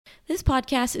This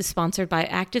podcast is sponsored by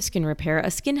Active Skin Repair,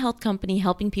 a skin health company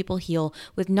helping people heal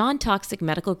with non-toxic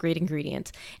medical grade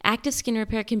ingredients. Active Skin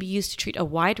Repair can be used to treat a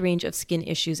wide range of skin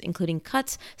issues, including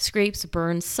cuts, scrapes,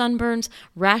 burns, sunburns,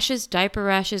 rashes, diaper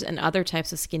rashes, and other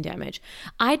types of skin damage.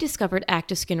 I discovered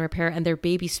Active Skin Repair and their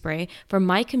baby spray from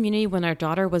my community when our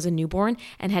daughter was a newborn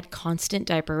and had constant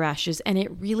diaper rashes, and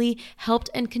it really helped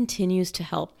and continues to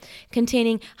help.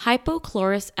 Containing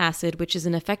hypochlorous acid, which is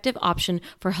an effective option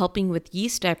for helping with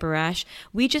yeast diaper rash,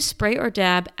 we just spray or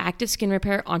dab Active Skin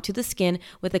Repair onto the skin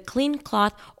with a clean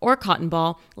cloth or cotton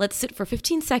ball, let sit for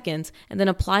 15 seconds, and then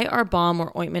apply our balm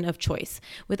or ointment of choice.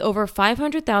 With over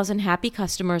 500,000 happy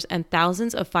customers and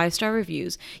thousands of 5-star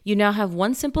reviews, you now have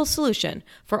one simple solution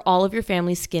for all of your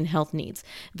family's skin health needs.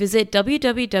 Visit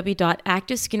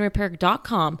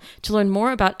www.activeskinrepair.com to learn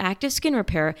more about Active Skin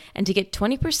Repair and to get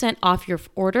 20% off your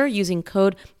order using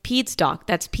code PEDSDOC.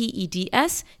 That's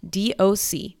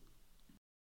PEDSDOC.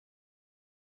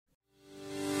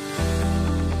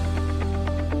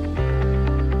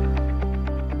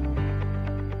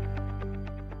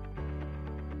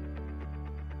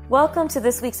 Welcome to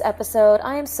this week's episode.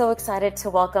 I am so excited to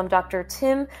welcome Dr.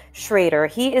 Tim Schrader.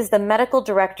 He is the medical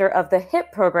director of the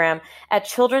HIP program at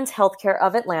Children's Healthcare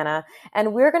of Atlanta,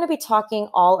 and we're going to be talking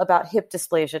all about hip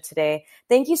dysplasia today.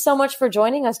 Thank you so much for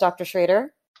joining us, Dr.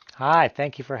 Schrader. Hi,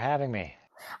 thank you for having me.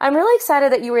 I'm really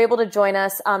excited that you were able to join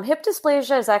us. Hip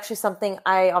dysplasia is actually something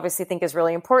I obviously think is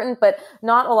really important, but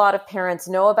not a lot of parents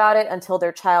know about it until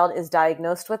their child is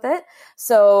diagnosed with it.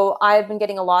 So I've been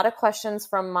getting a lot of questions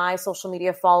from my social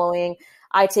media following.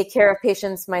 I take care of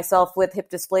patients myself with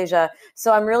hip dysplasia.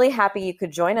 So I'm really happy you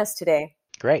could join us today.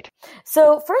 Great.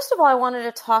 So first of all, I wanted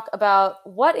to talk about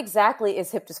what exactly is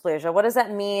hip dysplasia? What does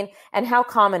that mean and how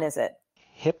common is it?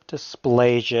 Hip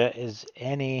dysplasia is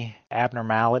any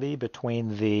abnormality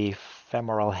between the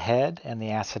femoral head and the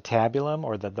acetabulum,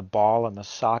 or the ball and the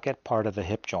socket part of the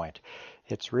hip joint.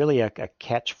 It's really a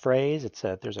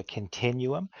catchphrase. There's a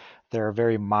continuum. There are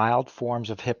very mild forms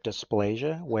of hip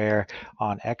dysplasia where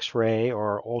on X-ray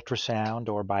or ultrasound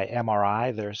or by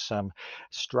MRI there's some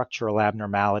structural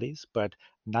abnormalities, but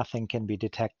nothing can be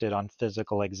detected on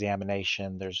physical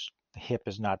examination. The hip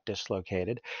is not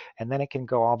dislocated. And then it can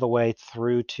go all the way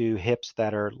through to hips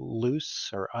that are loose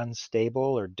or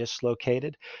unstable or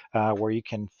dislocated, where you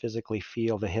can physically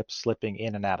feel the hip slipping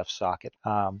in and out of socket.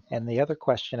 And the other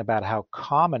question about how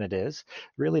common it is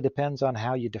really depends on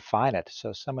how you define it.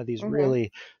 So some of these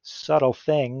really subtle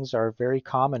things are very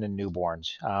common in newborns.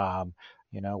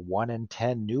 1 in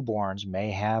 10 newborns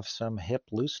may have some hip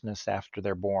looseness after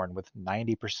they're born, with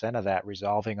 90% of that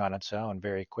resolving on its own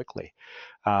very quickly.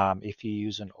 If you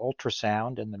use an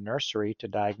ultrasound in the nursery to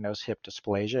diagnose hip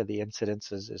dysplasia, the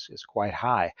incidence is quite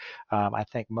high. I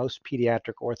think most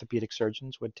pediatric orthopedic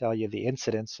surgeons would tell you the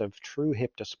incidence of true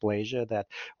hip dysplasia that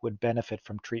would benefit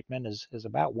from treatment is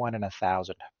about 1 in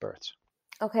 1,000 births.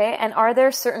 Okay, and are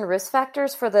there certain risk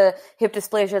factors for the hip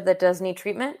dysplasia that does need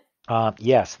treatment?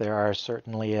 Yes, there are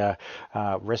certainly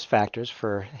risk factors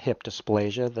for hip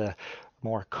dysplasia. The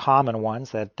more common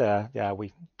ones that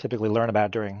we typically learn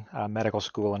about during medical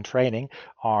school and training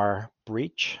are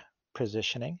breech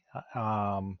positioning,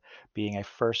 being a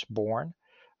firstborn,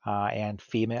 and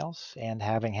females, and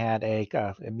having had a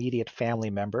immediate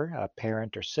family member, a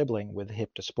parent or sibling with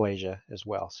hip dysplasia as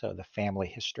well, so the family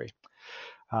history.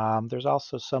 There's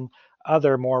also some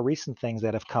other more recent things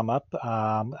that have come up,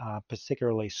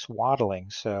 particularly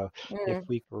swaddling. So if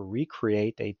we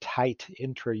recreate a tight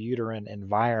intrauterine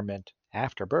environment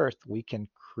after birth, we can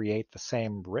create the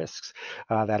same risks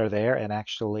that are there and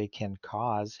actually can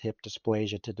cause hip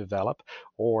dysplasia to develop,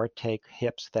 or take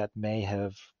hips that may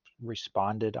have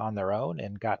responded on their own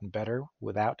and gotten better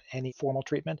without any formal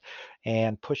treatment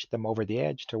and push them over the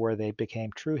edge to where they became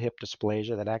true hip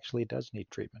dysplasia that actually does need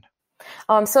treatment.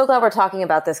 Oh, I'm so glad we're talking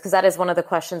about this because that is one of the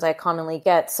questions I commonly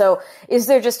get. So is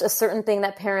there just a certain thing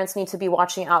that parents need to be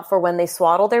watching out for when they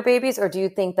swaddle their babies? Or do you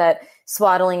think that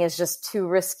swaddling is just too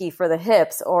risky for the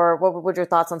hips? Or what would your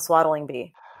thoughts on swaddling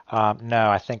be? No,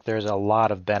 I think there's a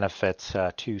lot of benefits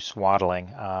to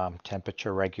swaddling.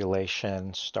 Temperature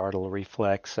regulation, startle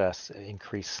reflex,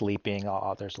 increased sleeping.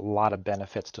 There's a lot of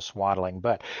benefits to swaddling,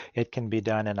 but it can be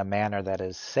done in a manner that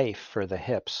is safe for the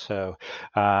hips. So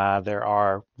there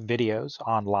are videos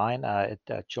online at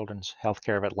Children's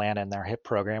Healthcare of Atlanta in their HIP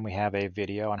program. We have a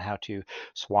video on how to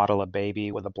swaddle a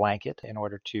baby with a blanket in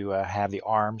order to have the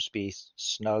arms be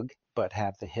snug but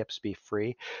have the hips be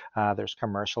free. There's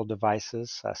commercial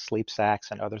devices, sleep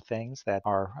sacks, and other things that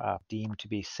are deemed to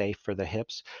be safe for the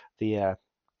hips. The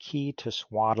key to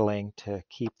swaddling to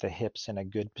keep the hips in a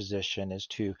good position is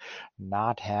to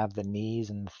not have the knees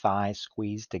and the thighs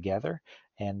squeezed together,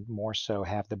 and more so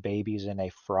have the babies in a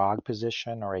frog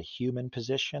position or a human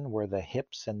position where the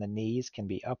hips and the knees can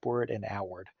be upward and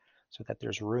outward so that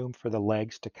there's room for the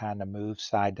legs to kind of move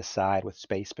side to side with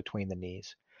space between the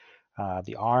knees.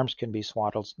 The arms can be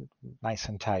swaddled nice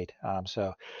and tight.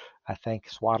 So I think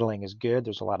swaddling is good.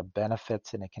 There's a lot of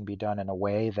benefits, and it can be done in a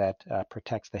way that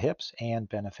protects the hips and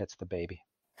benefits the baby.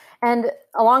 And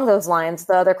along those lines,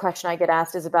 the other question I get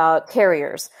asked is about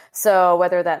carriers. So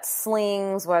whether that's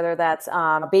slings, whether that's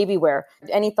baby wear.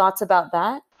 Any thoughts about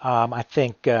that? I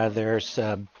think there's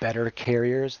better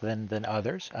carriers than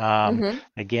others. Mm-hmm.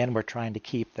 Again, we're trying to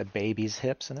keep the baby's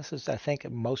hips, and this is, I think,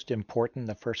 most important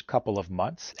the first couple of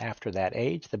months. After that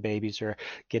age, the babies are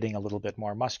getting a little bit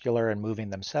more muscular and moving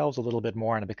themselves a little bit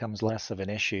more, and it becomes less of an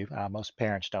issue. Most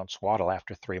parents don't swaddle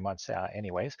after 3 months,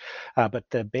 anyways. But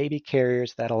the baby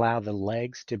carriers that allow the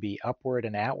legs to be upward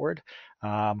and outward,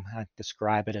 I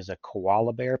describe it as a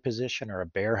koala bear position or a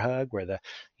bear hug, where the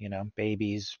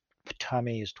baby's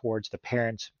tummy is towards the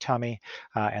parent's tummy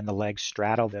and the legs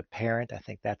straddle the parent. I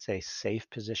think that's a safe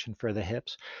position for the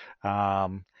hips.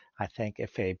 I think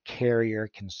if a carrier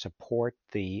can support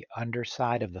the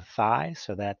underside of the thigh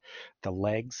so that the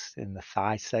legs in the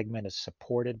thigh segment is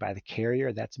supported by the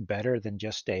carrier, that's better than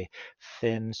just a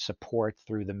thin support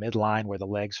through the midline where the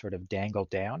legs sort of dangle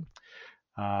down.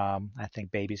 I think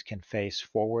babies can face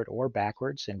forward or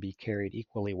backwards and be carried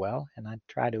equally well. And I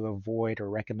try to avoid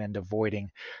or recommend avoiding,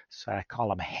 so I call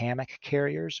them hammock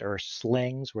carriers or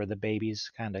slings, where the babies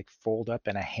kind of fold up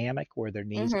in a hammock where their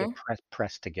knees get Mm-hmm.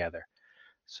 pressed together.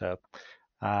 So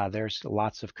there's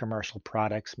lots of commercial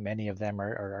products. Many of them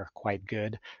are quite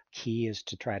good. Key is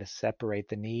to try to separate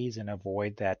the knees and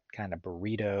avoid that kind of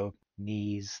burrito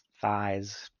knees,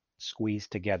 thighs squeezed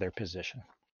together position.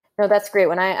 No, that's great.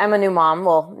 I'm a new mom,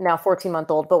 well, now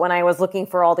 14-month-old, but when I was looking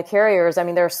for all the carriers, I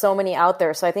mean, there are so many out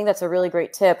there. So I think that's a really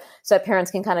great tip so that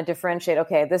parents can kind of differentiate,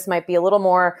 okay, this might be a little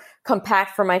more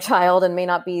compact for my child and may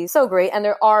not be so great. And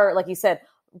there are, like you said,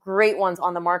 great ones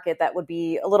on the market that would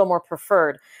be a little more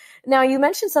preferred. Now, you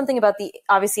mentioned something about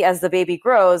obviously, as the baby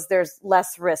grows, there's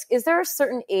less risk. Is there a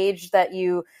certain age that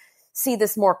you see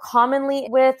this more commonly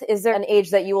with? Is there an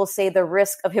age that you will say the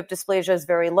risk of hip dysplasia is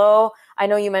very low? I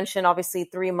know you mentioned obviously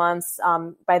 3 months.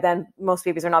 By then, most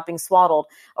babies are not being swaddled.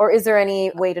 Or is there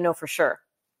any way to know for sure?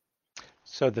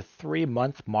 So the 3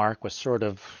 month mark was sort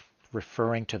of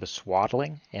referring to the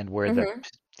swaddling and where Mm-hmm.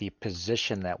 the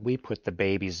position that we put the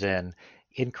babies in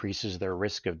increases their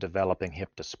risk of developing hip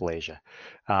dysplasia.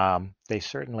 They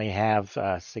certainly have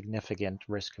a significant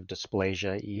risk of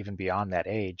dysplasia even beyond that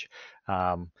age.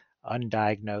 Um,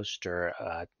 Undiagnosed or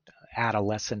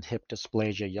adolescent hip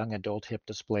dysplasia, young adult hip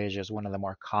dysplasia is one of the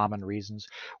more common reasons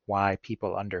why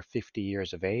people under 50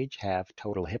 years of age have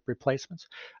total hip replacements.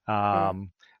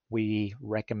 Um, we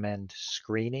recommend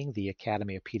screening. The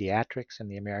Academy of Pediatrics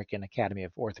and the American Academy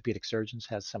of Orthopedic Surgeons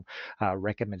has some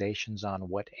recommendations on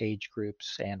what age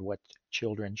groups and what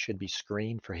children should be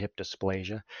screened for hip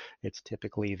dysplasia. It's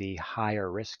typically the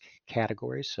higher risk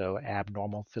categories, so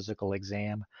abnormal physical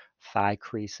exam, thigh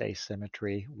crease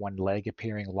asymmetry, one leg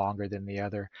appearing longer than the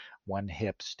other, one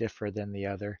hip stiffer than the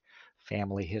other,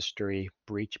 family history,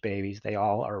 breech babies. They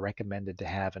all are recommended to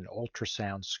have an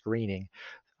ultrasound screening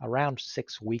around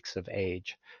 6 weeks of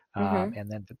age. Mm-hmm. And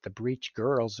then the breech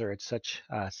girls are at such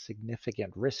a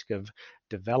significant risk of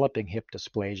developing hip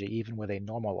dysplasia, even with a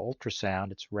normal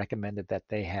ultrasound. It's recommended that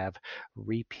they have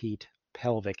repeat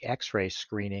pelvic x-ray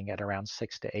screening at around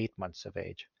 6 to 8 months of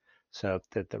age. So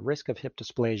the risk of hip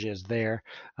dysplasia is there.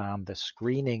 The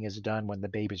screening is done when the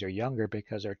babies are younger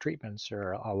because our treatments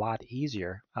are a lot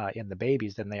easier in the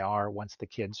babies than they are once the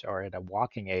kids are at a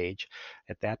walking age.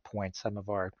 At that point, some of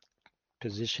our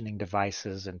positioning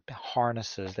devices and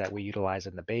harnesses that we utilize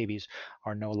in the babies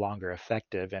are no longer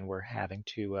effective, and we're having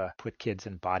to put kids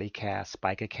in body casts,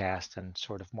 spica casts, and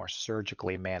sort of more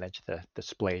surgically manage the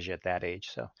dysplasia at that age.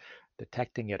 So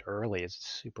detecting it early is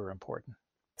super important.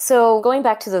 So going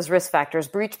back to those risk factors,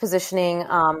 breech positioning,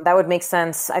 that would make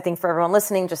sense, I think, for everyone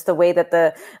listening, just the way that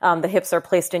the hips are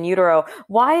placed in utero.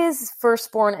 Why is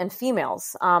firstborn and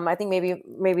females? I think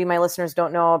maybe my listeners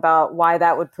don't know about why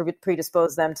that would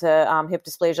predispose them to hip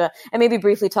dysplasia, and maybe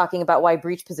briefly talking about why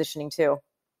breech positioning too.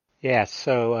 Yeah,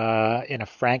 so in a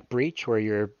frank breech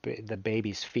where the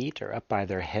baby's feet are up by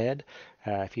their head,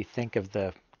 if you think of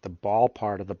the ball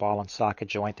part of the ball and socket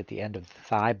joint at the end of the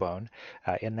thigh bone,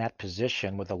 in that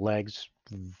position with the legs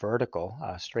vertical,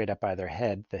 straight up by their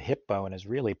head, the hip bone is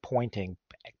really pointing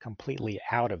completely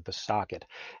out of the socket.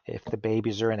 If the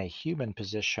babies are in a human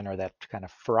position or that kind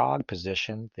of frog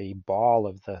position, the ball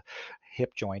of the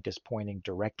hip joint is pointing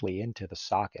directly into the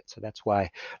socket. So that's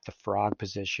why the frog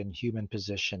position, human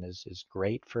position is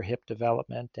great for hip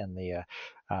development, and the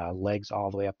legs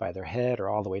all the way up by their head or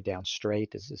all the way down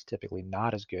straight is typically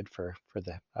not as good for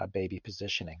the baby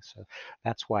positioning. So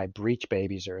that's why breech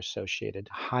babies are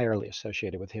highly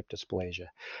associated with hip dysplasia.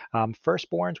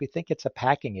 Firstborns, we think it's a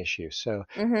packing issue. So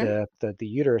Mm-hmm. the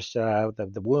uterus,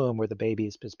 the womb where the baby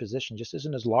is positioned just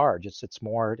isn't as large. It's a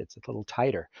little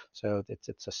tighter. So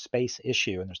it's a space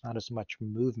issue, and there's not as much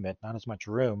movement, not as much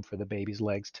room for the baby's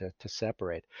legs to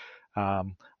separate.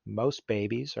 Um, Most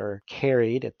babies are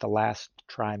carried at the last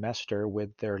trimester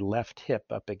with their left hip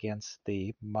up against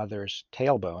the mother's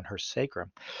tailbone, her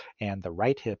sacrum, and the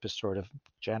right hip is sort of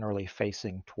generally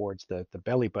facing towards the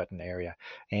belly button area.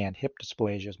 And hip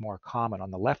dysplasia is more common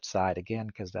on the left side, again,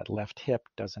 because that left hip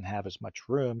doesn't have as much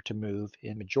room to move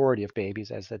in majority of babies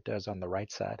as it does on the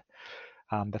right side.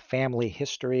 The family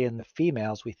history in the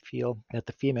females, we feel that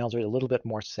the females are a little bit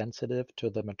more sensitive to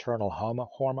the maternal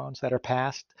hormones that are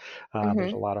passed. There's a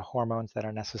Mm-hmm. lot of hormones that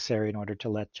are necessary in order to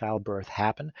let childbirth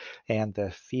happen. And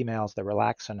the females, the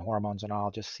relaxin hormones and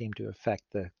all, just seem to affect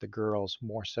the girls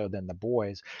more so than the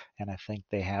boys. And I think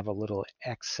they have a little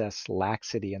excess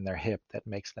laxity in their hip that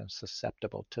makes them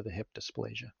susceptible to the hip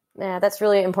dysplasia. Yeah, that's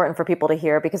really important for people to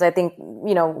hear because I think,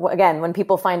 again, when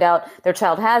people find out their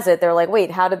child has it, they're like,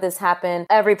 wait, how did this happen?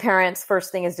 Every parent's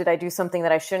first thing is, did I do something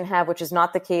that I shouldn't have, which is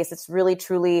not the case. It's really,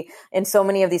 truly, in so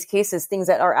many of these cases, things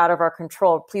that are out of our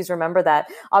control. Please remember that.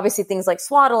 Obviously, things like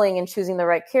swaddling and choosing the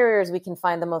right carriers, we can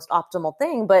find the most optimal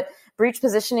thing, but breech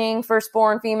positioning,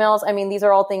 firstborn females, I mean, these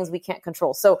are all things we can't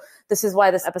control. So this is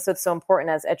why this episode's so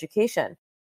important as education.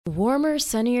 Warmer,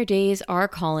 sunnier days are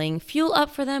calling. Fuel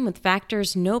up for them with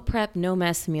Factor's no prep, no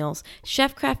mess meals.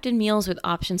 Chef-crafted meals with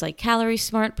options like Calorie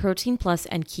Smart, Protein Plus,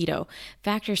 and Keto.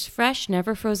 Factor's fresh,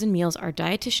 never frozen meals are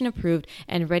dietitian approved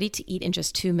and ready to eat in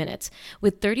just 2 minutes.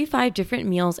 With 35 different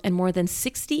meals and more than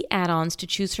 60 add-ons to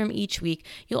choose from each week,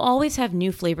 you'll always have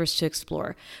new flavors to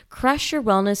explore. Crush your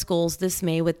wellness goals this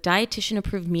May with dietitian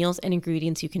approved meals and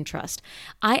ingredients you can trust.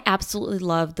 I absolutely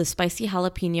love the spicy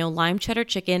jalapeno, lime cheddar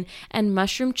chicken, and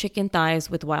mushroom chicken thighs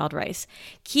with wild rice.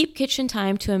 Keep kitchen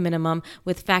time to a minimum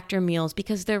with Factor meals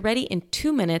because they're ready in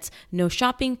 2 minutes, no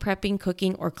shopping, prepping,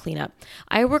 cooking, or cleanup.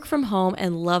 I work from home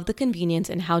and love the convenience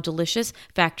and how delicious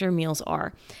Factor meals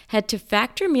are. Head to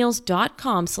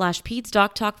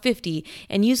factormeals.com/PedsDocTalk50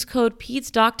 and use code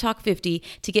PedsDocTalk50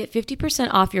 to get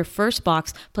 50% off your first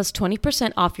box plus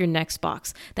 20% off your next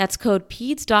box. That's code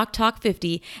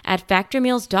PedsDocTalk50 at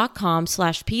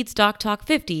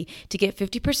factormeals.com/PedsDocTalk50 to get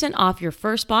 50% off your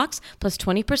first box plus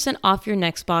 20% off your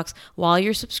next box while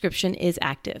your subscription is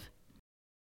active.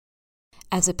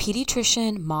 As a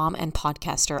pediatrician, mom, and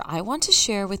podcaster, I want to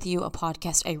share with you a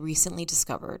podcast I recently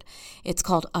discovered. It's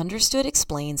called Understood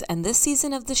Explains, and this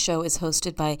season of the show is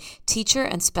hosted by teacher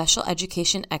and special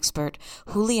education expert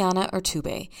Juliana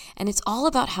Urtube, and it's all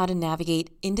about how to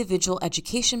navigate individual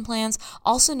education plans,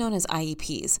 also known as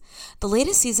IEPs. The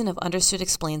latest season of Understood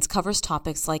Explains covers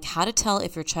topics like how to tell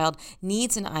if your child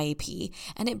needs an IEP,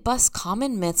 and it busts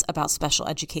common myths about special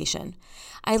education.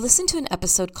 I listened to an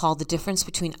episode called The Difference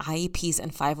Between IEPs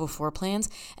and 504 plans,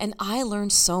 and I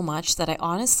learned so much that I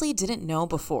honestly didn't know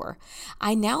before.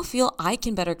 I now feel I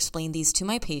can better explain these to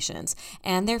my patients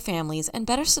and their families and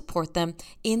better support them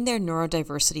in their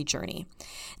neurodiversity journey.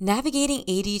 Navigating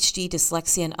ADHD,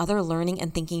 dyslexia, and other learning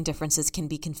and thinking differences can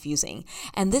be confusing,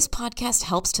 and this podcast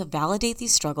helps to validate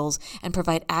these struggles and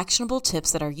provide actionable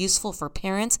tips that are useful for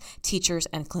parents, teachers,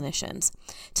 and clinicians.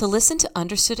 To listen to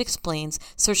Understood Explains,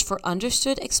 search for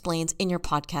Understood Explains in your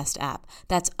podcast app.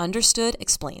 That's Understood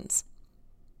Explains.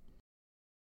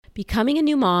 Becoming a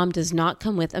new mom does not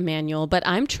come with a manual, but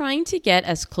I'm trying to get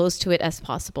as close to it as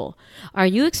possible. Are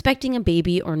you expecting a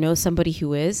baby or know somebody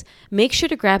who is? Make sure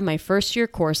to grab my first-year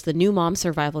course, The New Mom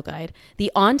Survival Guide.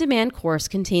 The on-demand course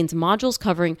contains modules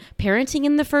covering parenting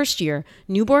in the first year,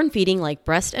 newborn feeding like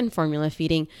breast and formula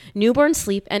feeding, newborn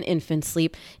sleep and infant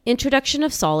sleep, introduction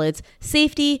of solids,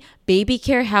 safety, baby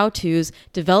care how-tos,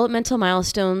 developmental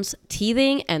milestones,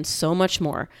 teething, and so much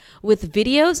more. With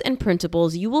videos and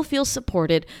printables, you will feel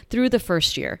supported through the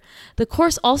first year. The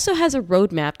course also has a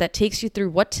roadmap that takes you through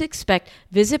what to expect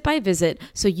visit by visit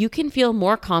so you can feel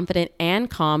more confident and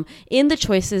calm in the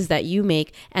choices that you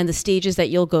make and the stages that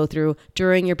you'll go through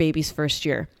during your baby's first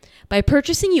year. By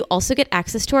purchasing, you also get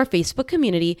access to our Facebook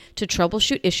community to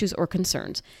troubleshoot issues or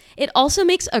concerns. It also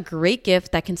makes a great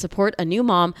gift that can support a new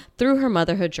mom through her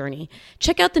motherhood journey.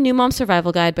 Check out the New Mom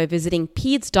Survival Guide by visiting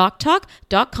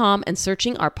pedsdoctalk.com and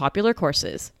searching our popular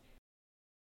courses.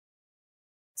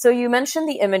 So you mentioned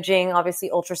the imaging, obviously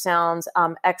ultrasounds,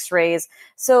 x-rays.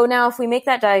 So now if we make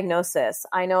that diagnosis,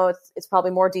 I know it's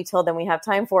probably more detailed than we have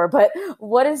time for, but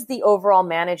what is the overall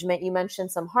management? You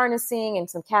mentioned some harnessing and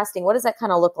some casting. What does that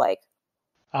kind of look like?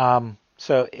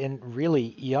 So in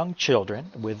really young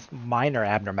children with minor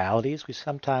abnormalities, we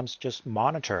sometimes just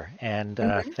monitor and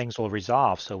Mm-hmm. things will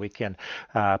resolve so we can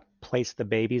place the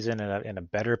babies in a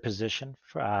better position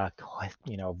for,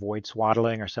 avoid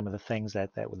swaddling or some of the things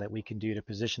that we can do to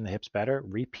position the hips better,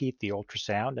 repeat the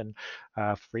ultrasound, and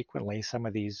frequently some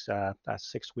of these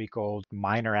 6-week-old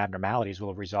minor abnormalities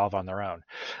will resolve on their own.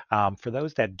 For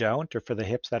those that don't, or for the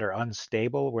hips that are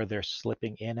unstable, where they're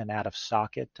slipping in and out of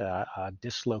socket,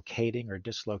 dislocating or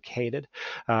dislocated,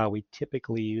 we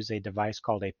typically use a device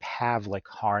called a Pavlik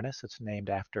harness. It's named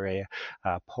after a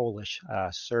Polish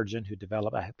surgeon who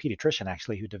developed, a pediatrician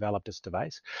actually, who developed this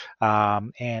device.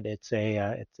 And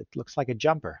it looks like a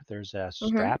jumper. There's Mm-hmm.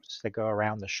 straps that go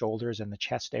around the shoulders and the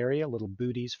chest area, little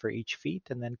booties for each feet,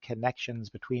 and then connections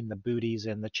between the booties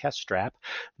and the chest strap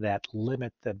that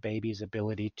limit the baby's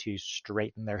ability to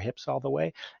straighten their hips all the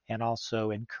way and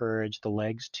also encourage the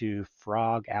legs to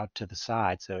frog out to the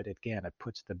side. So it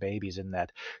puts the babies in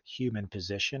that human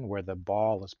position where the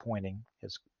ball is pointing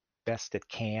as best it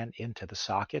can into the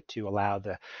socket to allow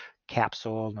the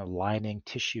capsule and the lining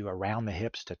tissue around the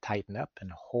hips to tighten up and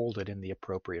hold it in the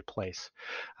appropriate place.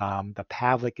 The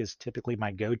Pavlik is typically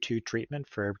my go-to treatment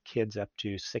for kids up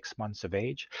to 6 months of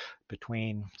age.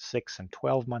 Between 6 and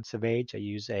 12 months of age, I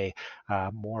use a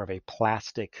more of a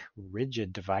plastic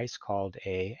rigid device called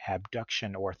a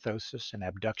abduction orthosis, an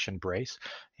abduction brace,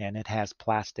 and it has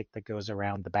plastic that goes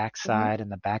around the Mm-hmm. backside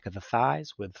and the back of the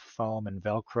thighs with foam and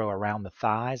Velcro around the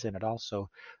thighs, and it also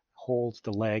holds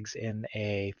the legs in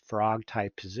a frog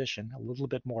type position, a little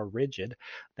bit more rigid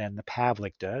than the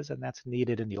Pavlik does. And that's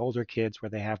needed in the older kids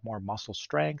where they have more muscle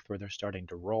strength, where they're starting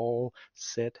to roll,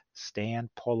 sit,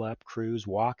 stand, pull up, cruise,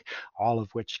 walk, all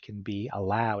of which can be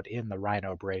allowed in the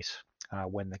rhino brace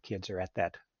when the kids are at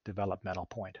that developmental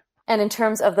point. And in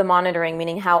terms of the monitoring,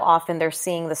 meaning how often they're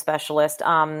seeing the specialist,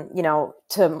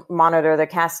 to monitor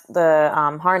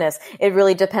the harness, it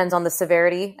really depends on the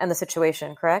severity and the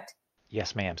situation, correct?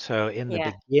 Yes, ma'am. So in the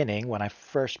Yeah. beginning, when I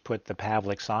first put the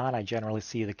Pavliks on, I generally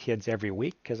see the kids every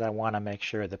week because I want to make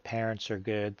sure the parents are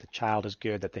good, the child is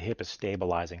good, that the hip is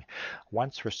stabilizing.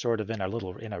 Once we're sort of in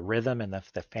a rhythm and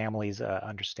the family's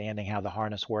understanding how the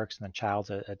harness works and the child's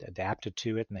adapted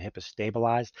to it and the hip is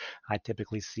stabilized, I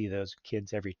typically see those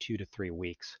kids every 2 to 3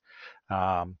 weeks.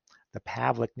 Um, the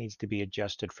Pavlik needs to be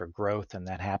adjusted for growth, and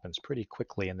that happens pretty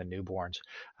quickly in the newborns.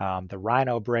 The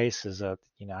Rhino brace is I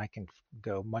can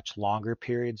go much longer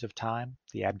periods of time.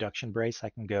 The abduction brace, I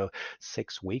can go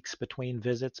 6 weeks between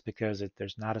visits because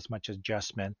there's not as much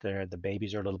adjustment there. The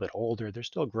babies are a little bit older. They're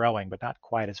still growing, but not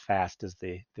quite as fast as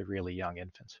the really young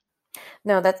infants.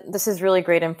 No, this is really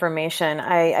great information.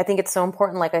 I think it's so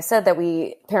important, like I said, that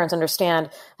we parents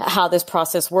understand how this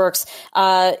process works.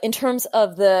 In terms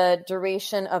of the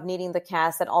duration of needing the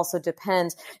cast, that also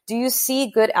depends. Do you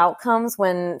see good outcomes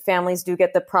when families do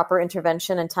get the proper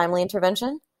intervention and timely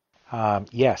intervention?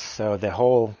 Yes, so the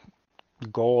whole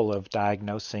goal of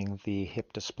diagnosing the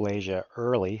hip dysplasia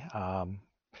early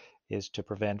is to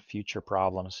prevent future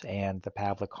problems. And the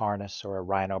Pavlik harness or a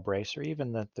rhino brace or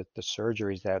even the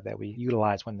surgeries that we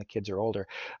utilize when the kids are older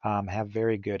have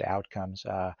very good outcomes.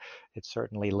 It's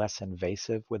certainly less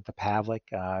invasive with the Pavlik.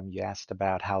 You asked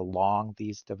about how long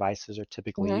these devices are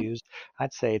typically Mm-hmm. used.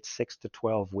 I'd say it's 6 to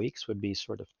 12 weeks would be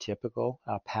sort of typical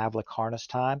Pavlik harness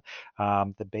time.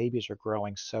 The babies are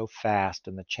growing so fast,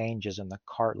 and the changes in the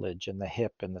cartilage and the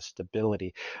hip and the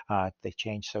stability they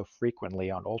change so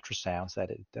frequently on ultrasounds that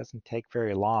it doesn't take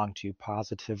very long to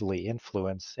positively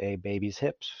influence a baby's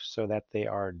hips so that they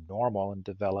are normal and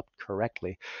developed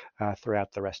correctly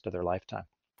throughout the rest of their lifetime.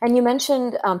 And you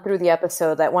mentioned through the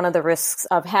episode that one of the risks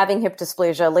of having hip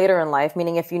dysplasia later in life,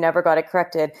 meaning if you never got it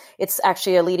corrected, it's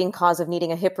actually a leading cause of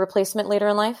needing a hip replacement later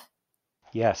in life.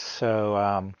 Yes,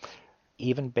 so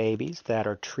even babies that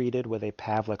are treated with a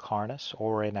Pavlik harness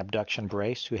or an abduction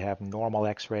brace who have normal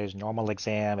x-rays, normal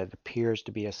exam, it appears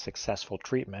to be a successful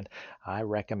treatment, I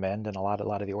recommend, and a lot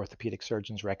of the orthopedic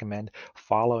surgeons recommend,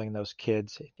 following those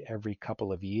kids every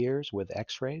couple of years with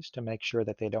x-rays to make sure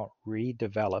that they don't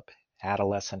redevelop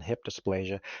adolescent hip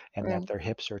dysplasia and that Mm, their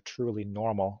hips are truly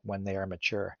normal when they are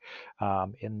mature.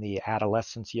 In the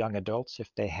adolescents, young adults, if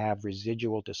they have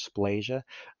residual dysplasia,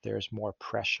 there's more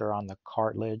pressure on the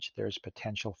cartilage. There's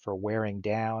potential for wearing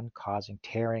down, causing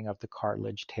tearing of the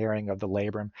cartilage, tearing of the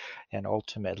labrum, and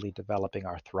ultimately developing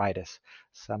arthritis.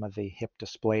 Some of the hip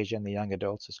dysplasia in the young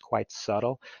adults is quite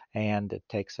subtle, and it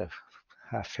takes a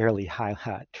fairly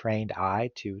high trained eye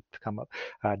to come up,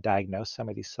 diagnose some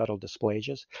of these subtle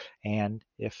dysplasias. And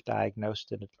if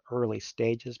diagnosed in early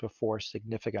stages before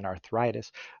significant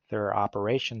arthritis, there are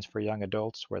operations for young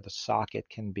adults where the socket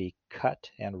can be cut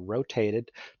and rotated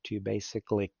to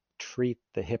basically treat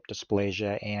the hip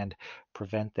dysplasia and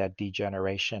prevent that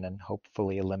degeneration and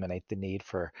hopefully eliminate the need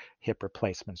for hip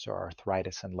replacements or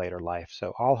arthritis in later life.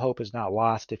 So all hope is not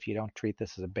lost if you don't treat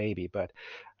this as a baby, but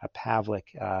a Pavlik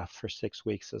for 6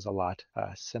 weeks is a lot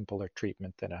simpler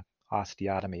treatment than a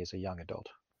osteotomy as a young adult.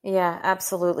 yeah,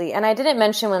 absolutely. And I didn't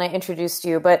mention when I introduced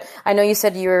you, but I know you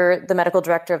said you're the medical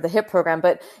director of the HIP program,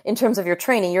 but in terms of your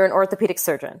training, you're an orthopedic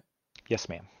surgeon. Yes,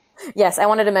 ma'am. Yes, I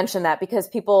wanted to mention that because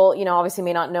people, obviously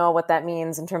may not know what that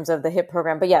means in terms of the HIP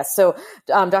program. But yes, so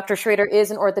Dr. Schrader is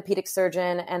an orthopedic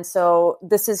surgeon. And so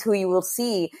this is who you will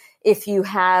see if you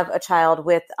have a child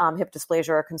with hip dysplasia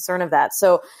or a concern of that.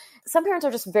 So some parents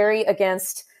are just very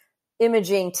against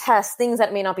imaging tests, things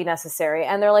that may not be necessary.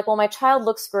 And they're like, well, my child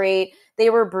looks great. They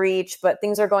were breech, but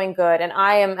things are going good. And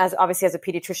I am, as obviously as a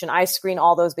pediatrician, I screen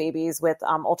all those babies with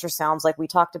ultrasounds like we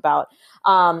talked about.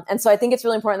 And so I think it's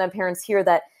really important that parents hear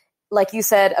that, like you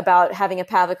said about having a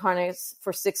Pavlik harness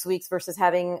for 6 weeks versus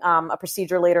having a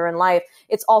procedure later in life,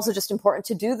 it's also just important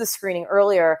to do the screening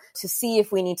earlier to see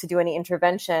if we need to do any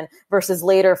intervention versus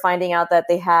later finding out that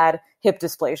they had hip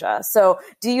dysplasia. So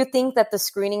do you think that the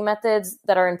screening methods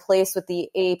that are in place with the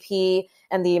AAP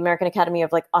and the American Academy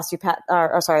of like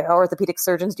orthopedic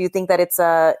surgeons, do you think that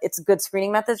it's good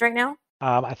screening methods right now?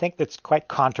 I think that's quite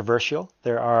controversial.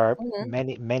 There are Mm-hmm.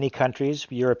 many countries,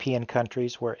 European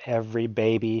countries, where every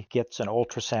baby gets an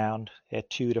ultrasound at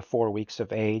 2 to 4 weeks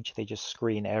of age. They just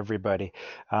screen everybody.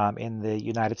 In the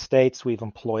United States, we've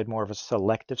employed more of a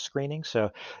selective screening.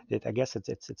 So I guess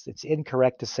it's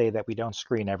incorrect to say that we don't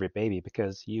screen every baby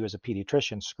because you as a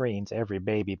pediatrician screens every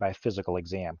baby by physical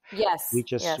exam. We Yes,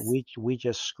 just yes. we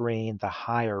just screen the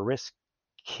higher risk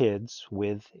kids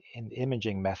with an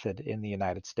imaging method in the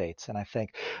United States. And I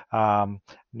think um,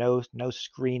 no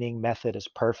screening method is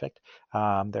perfect.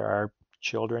 There are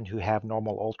children who have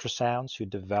normal ultrasounds who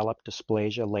develop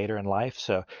dysplasia later in life.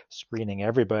 So screening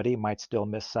everybody might still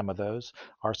miss some of those.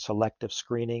 Our selective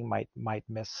screening might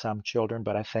miss some children,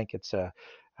 but I think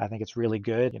it's really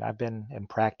good. I've been in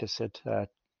practice at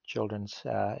Children's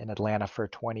in Atlanta for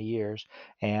 20 years,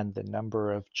 and the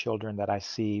number of children that I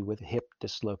see with hip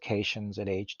dislocations at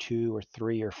age 2 or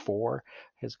 3 or 4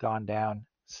 has gone down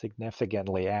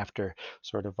significantly after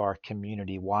sort of our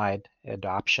community-wide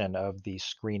adoption of these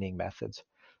screening methods.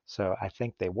 So I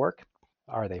think they work.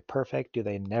 Are they perfect? Do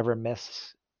they never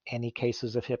miss any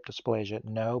cases of hip dysplasia?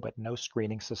 No, but no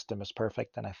screening system is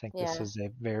perfect, and I think this Yeah. is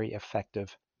a very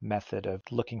effective method of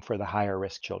looking for the higher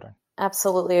risk children.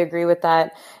 Absolutely agree with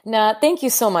that. Nah, thank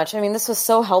you so much. I mean, this was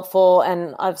so helpful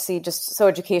and obviously just so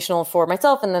educational for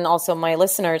myself and then also my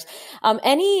listeners.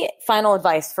 Any final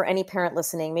advice for any parent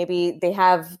listening? Maybe they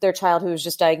have their child who's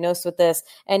just diagnosed with this.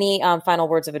 Any final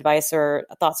words of advice or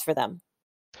thoughts for them?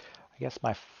 I guess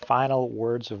my final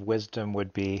words of wisdom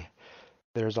would be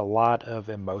there's a lot of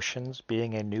emotions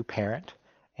being a new parent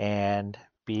and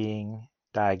being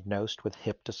diagnosed with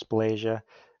hip dysplasia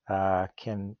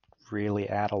can really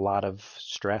add a lot of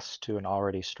stress to an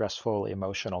already stressful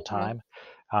emotional Mhm. time.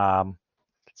 Um,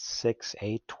 6,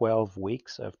 8, 12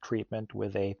 weeks of treatment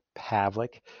with a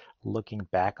Pavlik, looking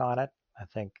back on it, I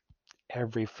think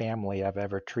every family I've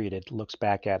ever treated looks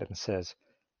back at it and says,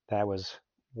 that was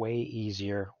way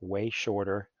easier, way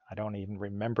shorter. I don't even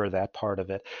remember that part of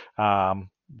it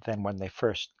than when they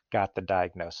first got the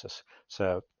diagnosis.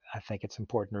 So I think it's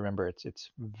important to remember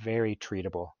it's very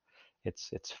treatable.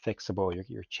 It's fixable.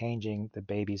 You're changing the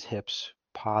baby's hips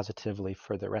positively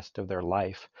for the rest of their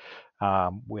life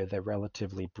with a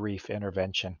relatively brief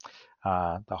intervention.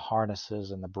 The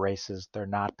harnesses and the braces, they're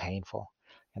not painful.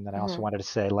 And then I also Mhm. wanted to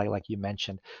say, like you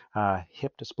mentioned,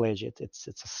 hip dysplasia, it's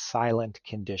a silent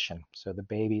condition. So the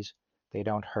babies They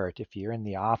don't hurt. If you're in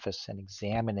the office and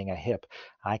examining a hip,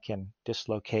 I can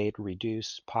dislocate,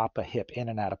 reduce, pop a hip in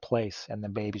and out of place, and the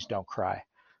babies don't cry.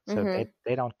 So Mm-hmm.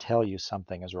 they don't tell you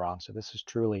something is wrong. So this is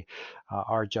truly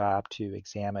our job to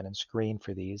examine and screen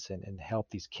for these and help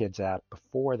these kids out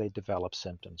before they develop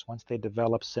symptoms. Once they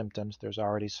develop symptoms, there's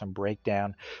already some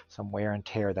breakdown, some wear and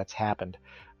tear that's happened.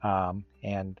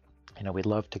 And we'd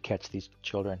love to catch these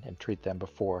children and treat them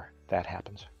before that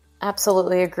happens.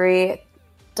 Absolutely agree.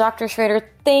 Dr.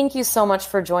 Schrader, thank you so much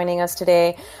for joining us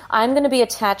today. I'm going to be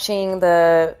attaching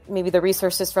the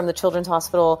resources from the Children's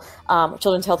Hospital,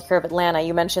 Children's Healthcare of Atlanta.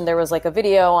 You mentioned there was like a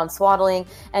video on swaddling,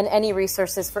 and any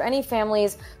resources for any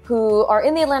families who are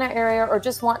in the Atlanta area or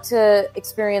just want to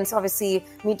experience, obviously,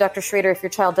 meet Dr. Schrader if your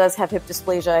child does have hip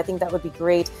dysplasia. I think that would be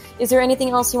great. Is there anything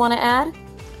else you want to add?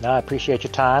 No, I appreciate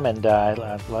your time, and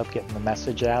I love getting the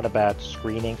message out about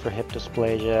screening for hip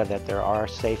dysplasia, that there are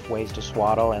safe ways to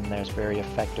swaddle, and there's very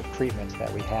effective treatments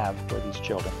that we have for these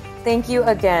children. Thank you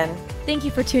again. Thank you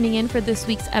for tuning in for this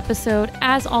week's episode.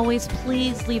 As always,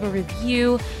 please leave a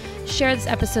review. Share this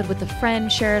episode with a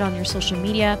friend. Share it on your social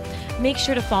media. Make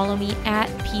sure to follow me at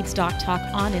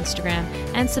PedsDocTalk on Instagram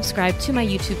and subscribe to my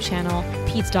YouTube channel,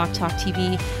 PedsDocTalk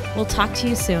TV. We'll talk to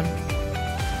you soon.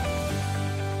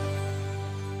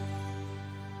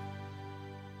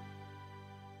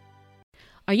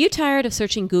 Are you tired of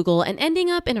searching Google and ending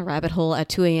up in a rabbit hole at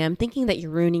 2 a.m. thinking that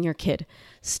you're ruining your kid?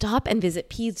 Stop and visit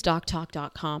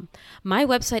PedsDocTalk.com. My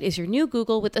website is your new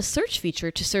Google with a search feature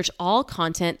to search all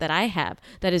content that I have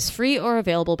that is free or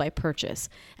available by purchase.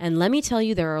 And let me tell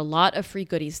you, there are a lot of free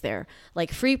goodies there,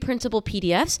 like free printable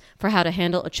PDFs for how to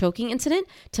handle a choking incident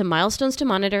to milestones to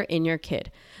monitor in your kid.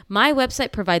 My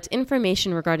website provides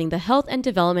information regarding the health and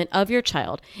development of your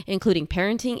child, including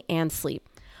parenting and sleep.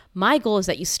 My goal is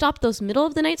that you stop those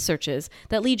middle-of-the-night searches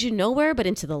that lead you nowhere but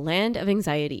into the land of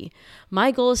anxiety.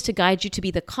 My goal is to guide you to be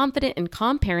the confident and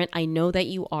calm parent I know that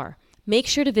you are. Make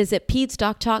sure to visit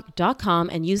PedsDocTalk.com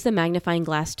and use the magnifying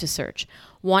glass to search.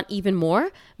 Want even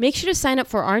more? Make sure to sign up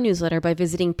for our newsletter by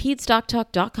visiting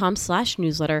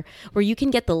PedsDocTalk.com/newsletter, where you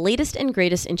can get the latest and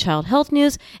greatest in child health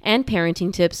news and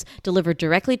parenting tips delivered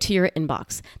directly to your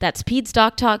inbox. That's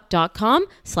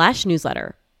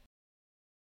PedsDocTalk.com/newsletter.